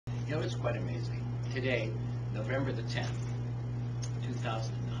You know, it's quite amazing. Today, November the 10th,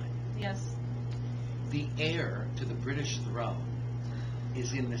 2009, Yes. the heir to the British throne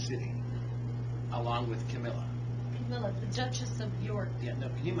is in the city, along with Camilla. Camilla, the Duchess of York. Yeah, no,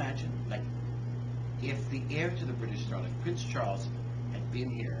 can you imagine? Like, if the heir to the British throne, like Prince Charles, had been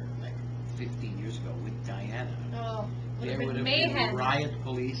here like 15 years ago with Diana, Oh, there would have mayhem. been riot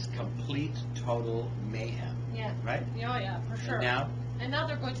police, complete, total mayhem. Yeah. Right? Yeah, yeah, for sure. And now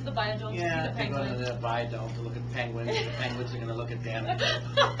they're going to the Biodome to see yeah, the they're going penguins. to the Biodome to look at penguins. The penguins are going to look at them.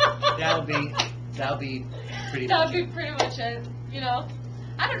 That'll be pretty That much would it. be pretty much it. You know,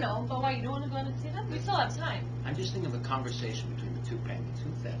 I don't know, but why you don't want to go in and see them? We still have time. I'm just thinking of a conversation between the two penguins.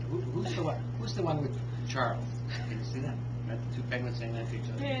 Who's that? Who's the one with Charles? Can you see that? Right? The two penguins saying that to each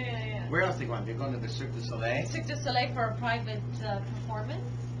other. Yeah. Where else are they going? They're going to the Cirque du Soleil, Cirque du Soleil for a private performance,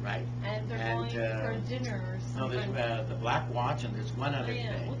 right? and they're going for dinner or No, something. there's the Black Watch, and there's one other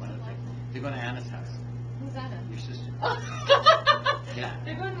yeah. thing. What's One the other Black thing. They're going to Anna's house. Who's Anna? Your sister. Yeah.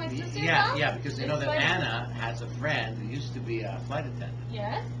 They're going to my sister's Yeah, house? yeah, because they know It's that funny. Anna has a friend who used to be a flight attendant,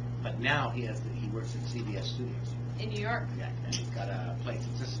 Yes, but now he works at CBS Studios. in New York. Yeah, and he's got a place.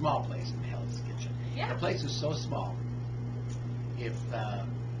 It's a small place in Hell's Kitchen. Yeah. The place is so small. If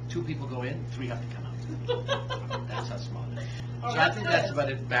 2 people go in, 3 have to come out. That's how small it is. Oh, So I that's think good. that's about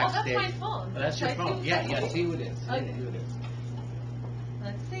it. Backstage. Oh, that's my phone. Oh, that's your Should I see phone. what's Yeah, on yeah. it? See who it is. See Okay. who it is.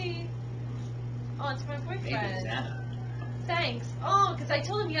 Let's see. Oh, it's my boyfriend. Maybe it's Anna. Thanks. Oh, because I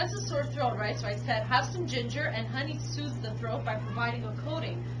told him he has a sore throat, right? So I said, have some ginger and honey soothes the throat by providing a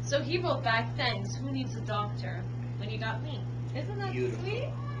coating. So he wrote back, thanks, who needs a doctor? When you got me. Isn't that Beautiful. sweet?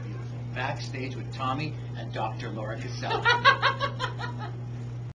 Beautiful. Backstage with Tommy and Dr. Laura Casella.